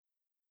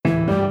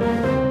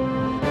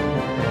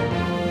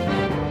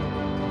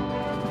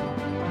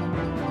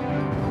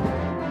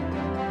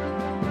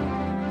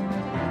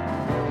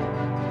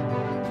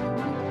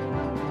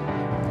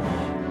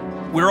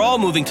We're all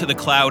moving to the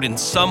cloud in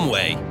some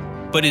way,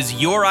 but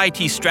is your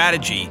IT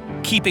strategy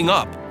keeping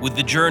up with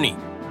the journey?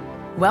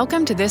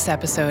 Welcome to this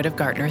episode of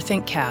Gartner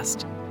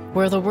ThinkCast,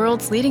 where the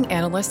world's leading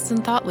analysts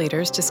and thought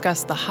leaders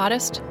discuss the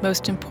hottest,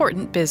 most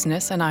important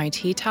business and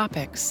IT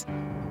topics.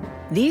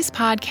 These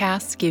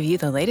podcasts give you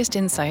the latest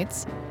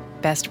insights,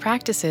 best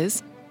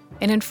practices,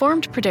 and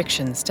informed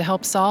predictions to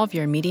help solve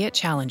your immediate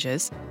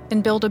challenges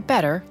and build a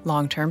better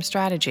long-term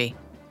strategy.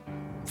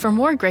 For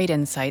more great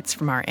insights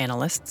from our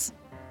analysts,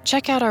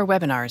 check out our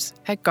webinars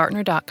at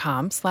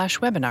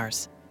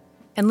gartner.com/webinars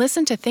and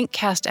listen to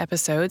ThinkCast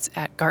episodes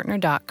at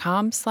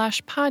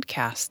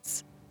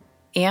gartner.com/podcasts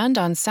and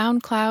on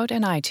SoundCloud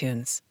and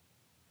iTunes.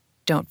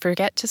 Don't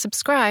forget to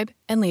subscribe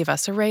and leave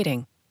us a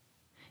rating.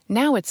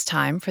 Now it's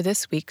time for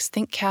this week's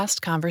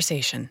ThinkCast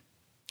conversation.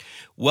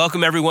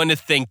 Welcome everyone to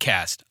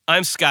ThinkCast.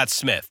 I'm Scott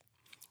Smith.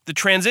 The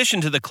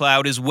transition to the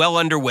cloud is well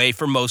underway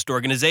for most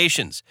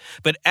organizations,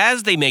 but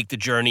as they make the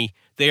journey,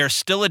 they are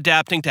still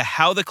adapting to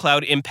how the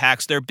cloud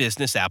impacts their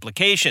business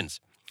applications.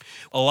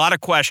 A lot of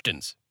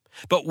questions,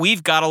 but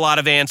we've got a lot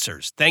of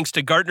answers, thanks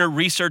to Gartner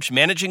Research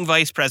Managing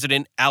Vice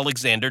President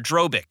Alexander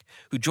Drobic,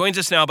 who joins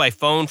us now by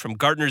phone from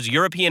Gartner's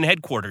European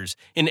headquarters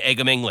in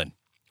Egham, England.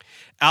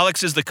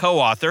 Alex is the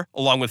co-author,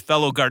 along with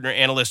fellow Gartner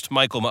analyst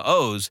Michael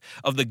Maoz,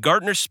 of the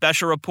Gartner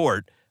Special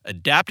Report,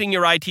 Adapting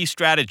Your IT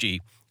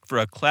Strategy for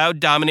a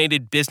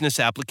Cloud-Dominated Business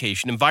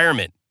Application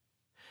Environment.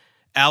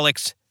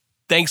 Alex,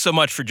 thanks so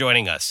much for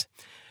joining us.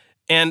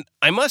 And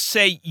I must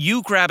say,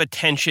 you grab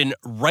attention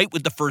right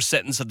with the first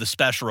sentence of the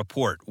special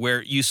report,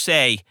 where you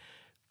say,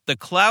 the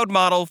cloud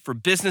model for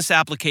business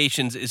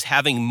applications is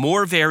having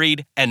more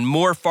varied and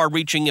more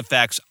far-reaching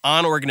effects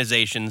on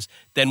organizations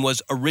than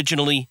was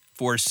originally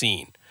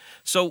foreseen.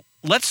 So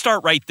let's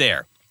start right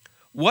there.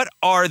 What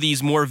are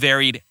these more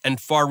varied and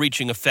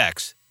far-reaching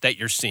effects that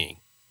you're seeing?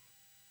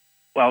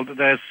 Well,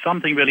 there's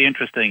something really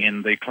interesting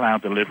in the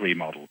cloud delivery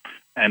model,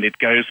 and it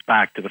goes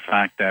back to the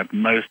fact that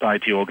most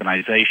IT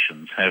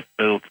organizations have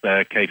built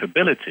their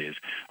capabilities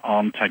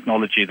on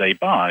technology they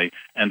buy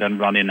and then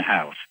run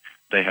in-house.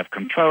 They have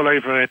control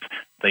over it,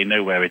 they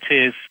know where it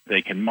is,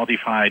 they can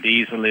modify it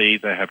easily,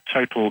 they have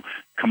total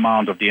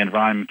command of the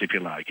environment, if you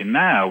like. And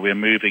now we're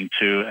moving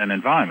to an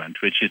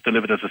environment which is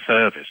delivered as a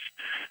service.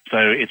 So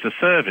it's a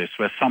service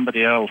where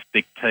somebody else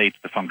dictates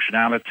the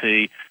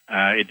functionality,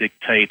 it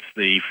dictates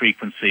the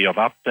frequency of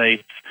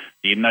updates.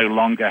 You no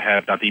longer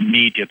have that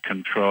immediate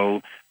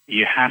control.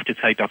 You have to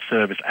take that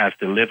service as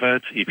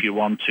delivered. If you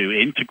want to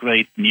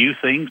integrate new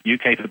things, new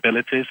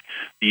capabilities,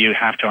 you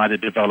have to either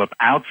develop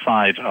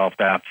outside of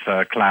that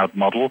cloud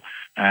model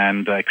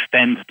and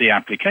extend the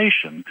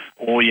application,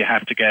 or you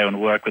have to go and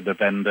work with the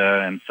vendor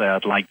and say,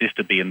 I'd like this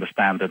to be in the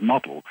standard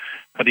model.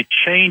 But it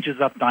changes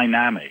that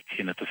dynamic.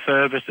 It's a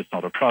service, it's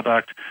not a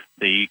product.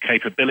 The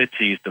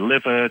capability is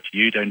delivered.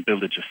 You don't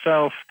build it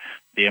yourself.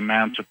 The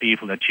amount of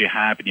people that you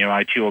have in your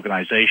IT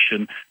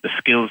organization, the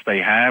skills they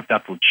have,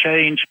 that will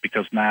change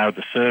because now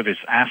the service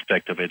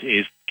aspect of it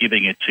is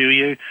giving it to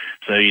you.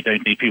 So you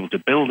don't need people to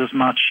build as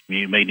much.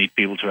 You may need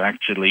people to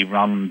actually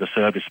run the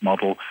service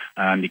model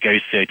and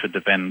negotiate with the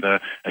vendor,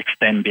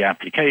 extend the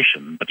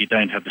application, but you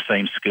don't have the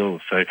same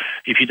skills. So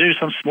if you do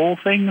some small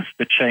things,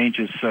 the change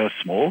is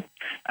small.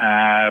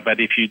 But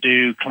if you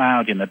do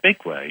cloud in a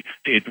big way,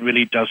 it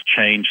really does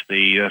change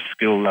the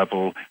skill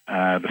level,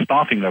 the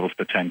staffing levels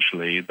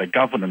potentially, the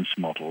governance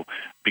model,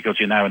 because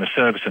you're now in a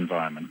service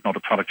environment, not a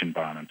product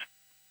environment.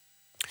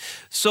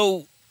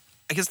 So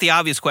I guess the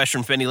obvious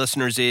question for any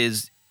listeners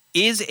is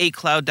a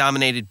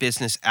cloud-dominated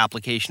business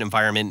application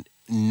environment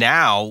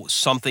now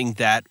something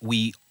that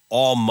we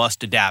all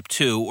must adapt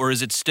to, or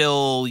is it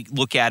still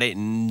look at it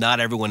and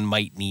not everyone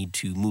might need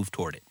to move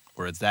toward it?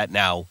 Or is that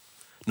now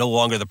no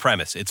longer the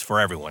premise? It's for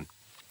everyone.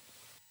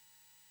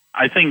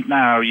 I think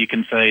now you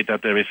can say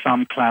that there is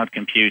some cloud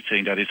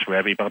computing that is for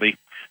everybody.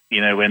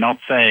 We're not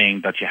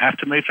saying that you have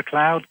to move to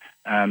cloud,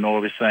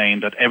 nor we're saying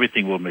that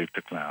everything will move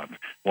to cloud.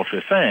 What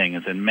we're saying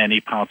is in many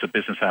parts of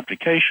business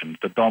applications,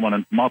 the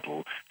dominant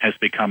model has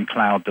become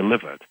cloud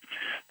delivered.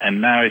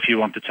 And now if you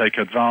want to take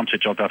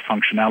advantage of that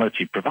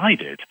functionality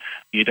provided,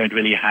 you don't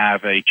really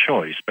have a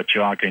choice, but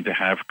you are going to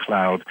have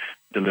cloud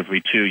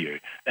delivery to you.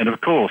 And of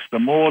course, the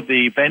more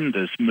the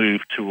vendors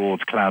move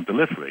towards cloud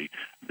delivery,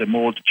 the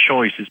more the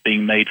choice is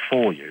being made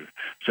for you.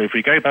 So if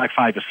we go back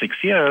 5 or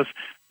 6 years,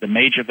 the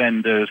major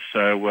vendors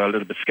were a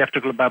little bit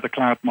skeptical about the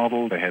cloud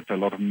model. They had a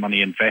lot of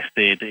money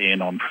invested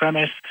in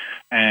on-premise,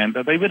 and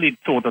they really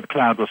thought that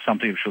cloud was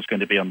something which was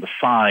going to be on the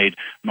side,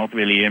 not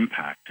really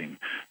impacting.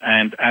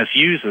 And as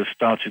users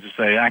started to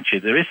say, actually,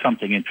 there is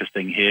something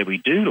interesting here. We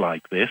do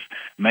like this.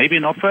 Maybe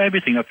not for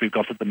everything that we've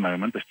got at the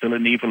moment. There's still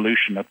an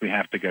evolution that we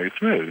have to go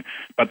through.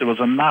 But there was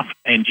enough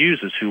end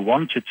users who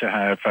wanted to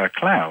have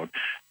cloud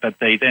that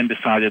they then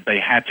decided they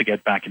had to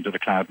get back into the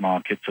cloud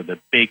market. So the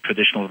big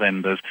traditional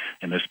vendors,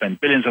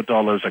 spent billions of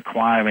dollars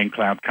acquiring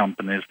cloud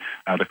companies.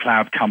 The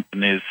cloud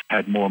companies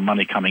had more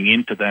money coming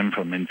into them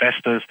from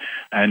investors.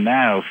 And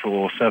now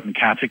for certain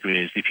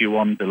categories, if you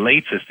want the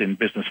latest in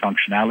business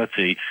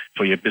functionality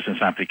for your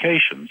business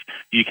applications,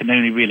 you can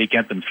only really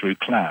get them through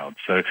cloud.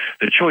 So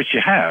the choice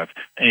you have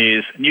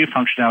is new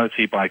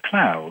functionality by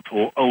cloud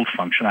or old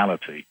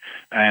functionality.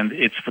 And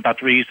it's for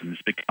that reason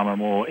it's become a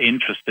more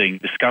interesting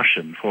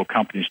discussion for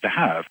companies to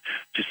have,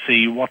 to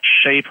see what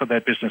shape of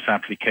their business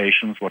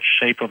applications, what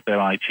shape of their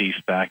IT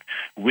stack,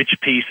 which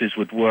pieces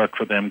would work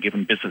for them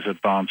given business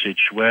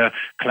advantage, where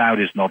cloud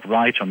is not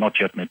right or not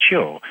yet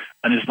mature.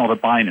 And it's not a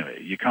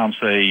binary. You can't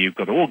say you've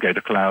got to all go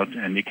to cloud,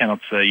 and you cannot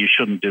say you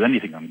shouldn't do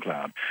anything on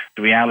cloud.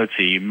 The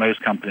reality,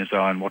 most companies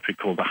are in what we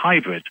call the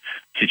hybrid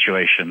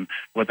situation,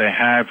 where they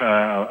have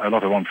a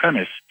lot of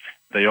on-premise.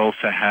 They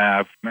also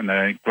have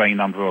a growing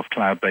number of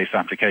cloud-based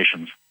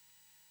applications.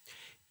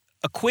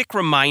 A quick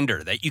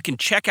reminder that you can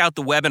check out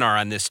the webinar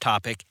on this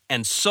topic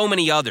and so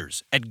many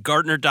others at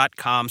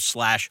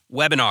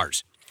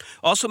Gartner.com/webinars.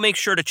 Also, make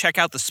sure to check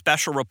out the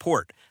special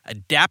report,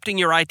 Adapting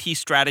Your IT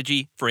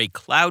Strategy for a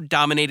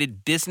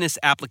Cloud-Dominated Business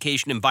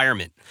Application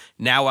Environment,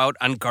 now out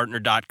on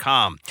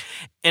Gartner.com.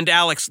 And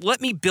Alex,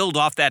 let me build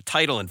off that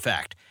title, in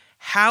fact.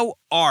 How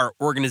are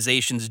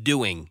organizations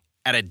doing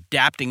at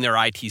adapting their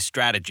IT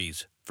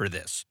strategies for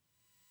this?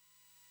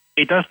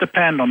 It does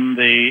depend on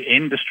the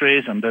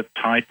industries and the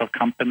type of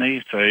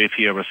company. So if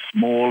you're a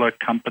smaller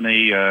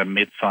company,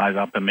 mid-size,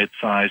 upper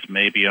mid-size,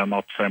 maybe you're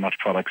not so much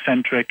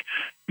product-centric.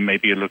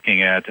 Maybe you're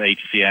looking at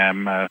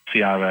HCM,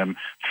 CRM,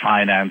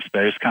 finance,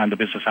 those kind of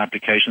business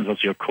applications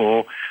as your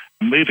core.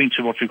 Moving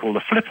to what we call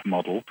the flip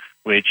model,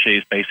 which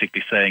is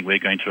basically saying we're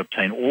going to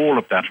obtain all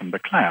of that from the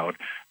cloud,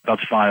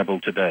 that's viable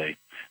today.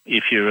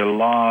 If you're a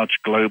large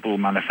global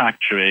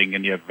manufacturing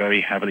and you have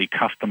very heavily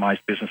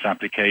customized business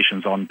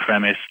applications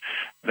on-premise,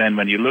 then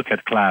when you look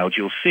at cloud,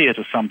 you'll see it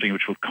as something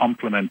which will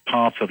complement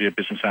parts of your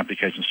business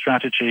application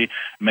strategy,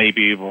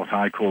 maybe what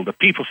I call the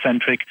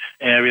people-centric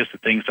areas, the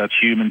things that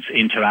humans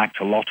interact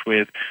a lot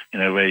with,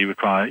 where you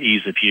require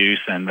ease of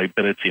use and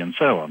mobility and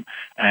so on.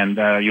 And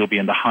you'll be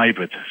in the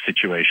hybrid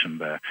situation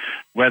there.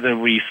 Whether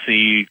we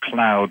see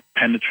cloud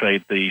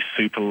penetrate the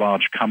super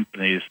large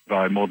companies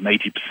by more than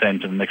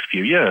 80% in the next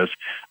few years,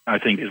 I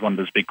think is one of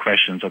those big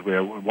questions that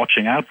we're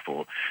watching out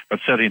for. But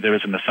certainly there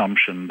is an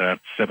assumption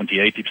that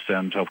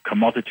 70-80% of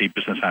commodity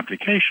business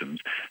applications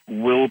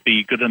will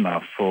be good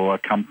enough for a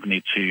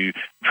company to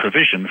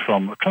provision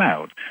from a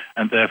cloud.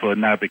 And therefore it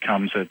now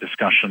becomes a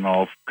discussion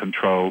of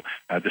control,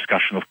 a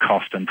discussion of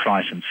cost and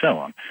price and so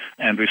on.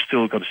 And we've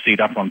still got to see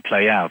that one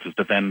play out as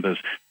the vendors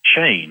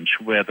change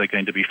where they're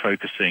going to be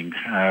focusing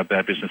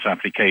their business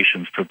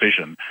applications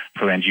provision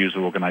for end user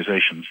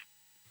organizations.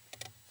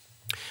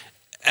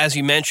 As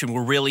you mentioned,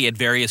 we're really at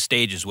various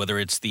stages, whether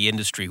it's the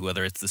industry,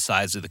 whether it's the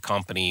size of the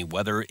company,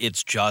 whether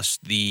it's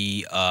just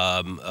the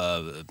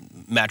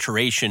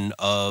maturation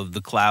of the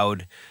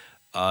cloud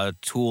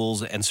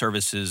tools and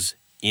services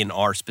in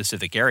our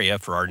specific area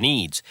for our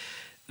needs.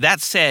 That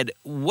said,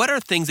 what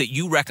are things that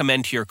you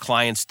recommend to your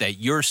clients that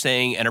you're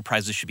saying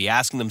enterprises should be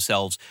asking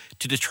themselves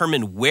to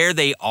determine where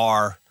they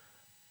are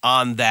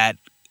on that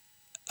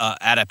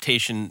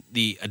adaptation,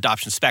 the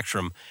adoption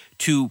spectrum,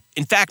 to,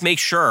 in fact, make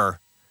sure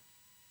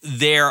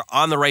they're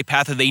on the right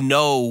path or they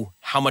know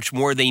how much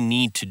more they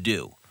need to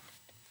do?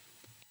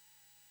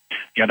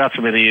 Yeah, that's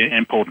a really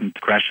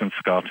important question,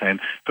 Scott. And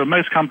for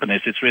most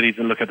companies, it's really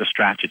to look at the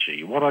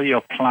strategy. What are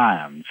your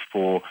plans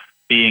for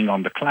being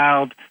on the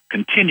cloud,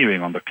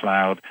 continuing on the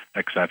cloud,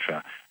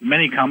 etc.?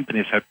 Many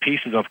companies have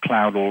pieces of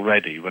cloud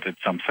already, whether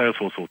it's some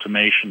Salesforce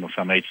automation or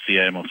some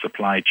HCM or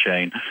supply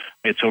chain.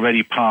 It's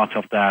already part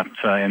of that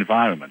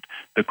environment.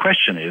 The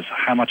question is,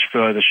 how much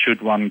further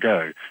should one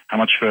go? How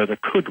much further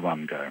could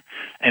one go?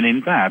 And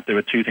in that, there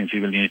are two things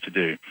you really need to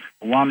do.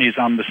 One is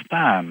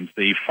understand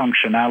the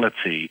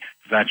functionality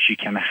that you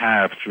can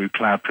have through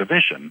cloud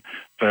provision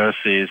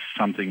versus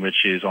something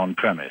which is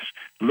on-premise.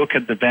 Look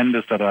at the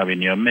vendors that are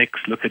in your mix,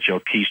 look at your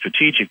key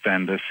strategic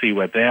vendors, see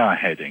where they are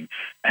heading,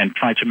 and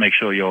try to make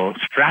sure your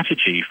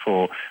strategy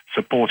for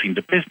supporting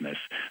the business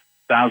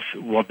does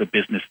what the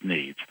business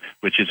needs,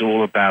 which is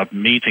all about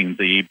meeting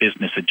the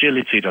business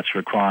agility that's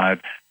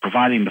required,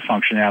 providing the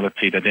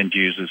functionality that end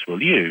users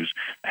will use,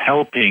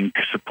 helping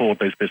support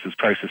those business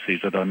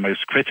processes that are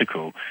most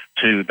critical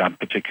to that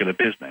particular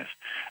business.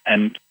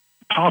 And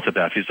part of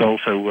that is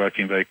also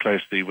working very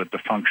closely with the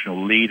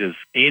functional leaders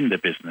in the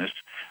business,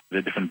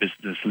 the different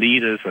business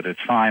leaders, whether it's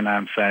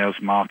finance, sales,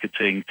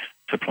 marketing,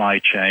 supply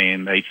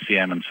chain,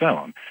 HCM, and so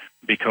on.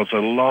 Because a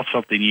lot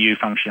of the new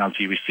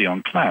functionality we see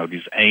on cloud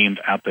is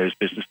aimed at those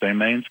business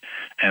domains.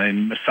 And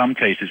in some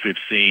cases, we've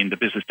seen the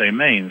business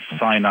domains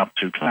sign up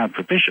to cloud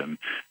provision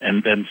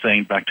and then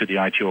saying back to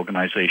the IT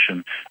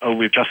organization, oh,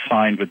 we've just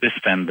signed with this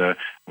vendor.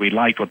 We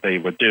liked what they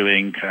were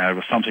doing. It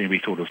was something we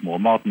thought was more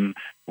modern.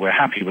 we're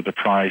happy with the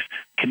price.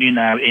 Can you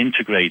now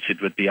integrate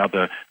it with the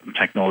other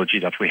technology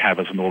that we have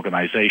as an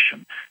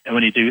organization? And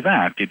when you do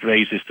that, it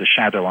raises the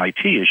shadow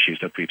IT issues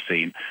that we've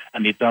seen,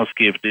 and it does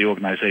give the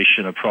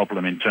organization a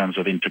problem in terms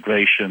of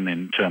integration,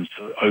 in terms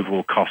of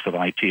overall cost of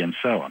IT, and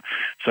so on.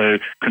 So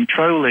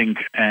controlling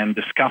and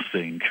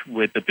discussing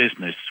with the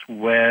business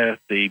where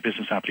the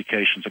business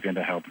applications are going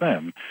to help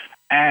them,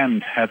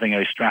 and having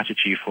a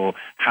strategy for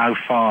how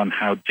far and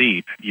how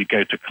deep you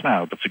go to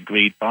cloud that's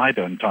agreed by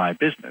the entire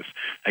business,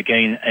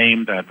 again,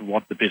 aimed at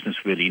what the business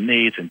really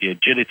needs and the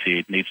agility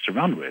it needs to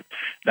run with.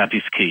 That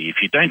is key.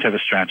 If you don't have a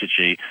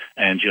strategy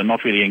and you're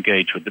not really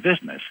engaged with the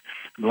business,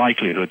 the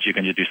likelihood you're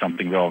going to do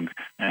something wrong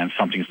and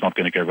something's not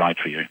going to go right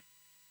for you.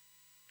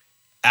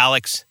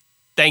 Alex,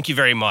 thank you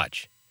very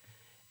much.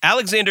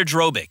 Alexander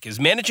Drobik is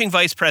Managing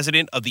Vice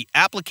President of the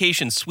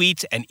Application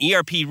Suites and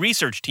ERP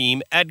Research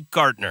Team at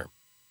Gartner.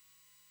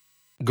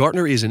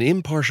 Gartner is an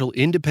impartial,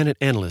 independent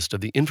analyst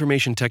of the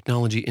information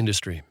technology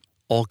industry.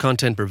 All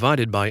content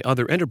provided by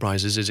other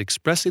enterprises is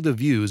expressly the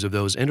views of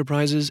those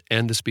enterprises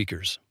and the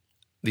speakers.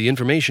 The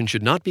information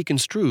should not be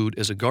construed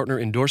as a Gartner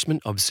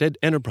endorsement of said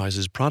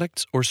enterprise's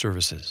products or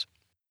services.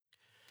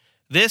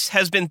 This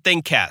has been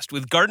ThinkCast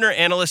with Gartner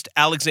analyst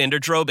Alexander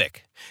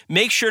Drobik.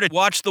 Make sure to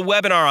watch the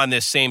webinar on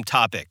this same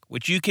topic,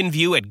 which you can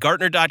view at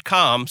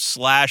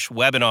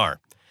gartner.com/webinar.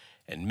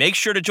 And make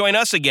sure to join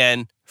us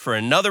again for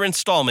another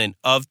installment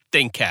of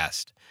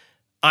ThinkCast.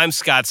 I'm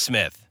Scott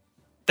Smith.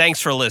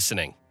 Thanks for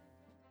listening.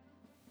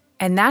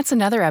 And that's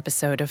another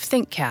episode of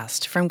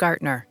ThinkCast from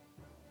Gartner.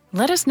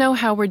 Let us know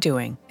how we're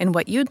doing and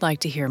what you'd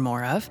like to hear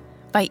more of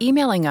by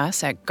emailing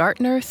us at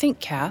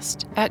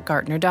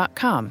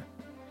gartnerthinkcast@gartner.com.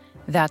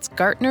 That's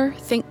Gartner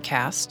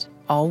ThinkCast,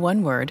 all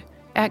one word,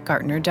 at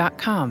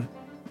gartner.com.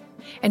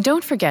 And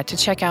don't forget to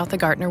check out the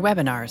Gartner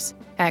webinars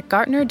at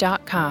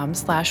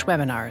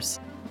gartner.com/webinars.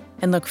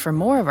 And look for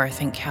more of our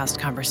ThinkCast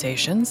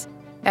conversations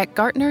at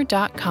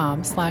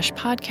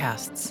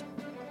gartner.com/podcasts.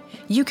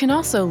 You can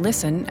also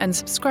listen and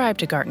subscribe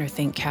to Gartner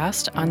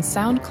ThinkCast on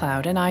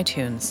SoundCloud and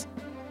iTunes.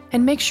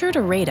 And make sure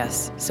to rate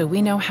us so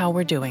we know how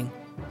we're doing.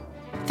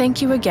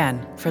 Thank you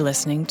again for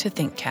listening to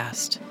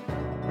ThinkCast.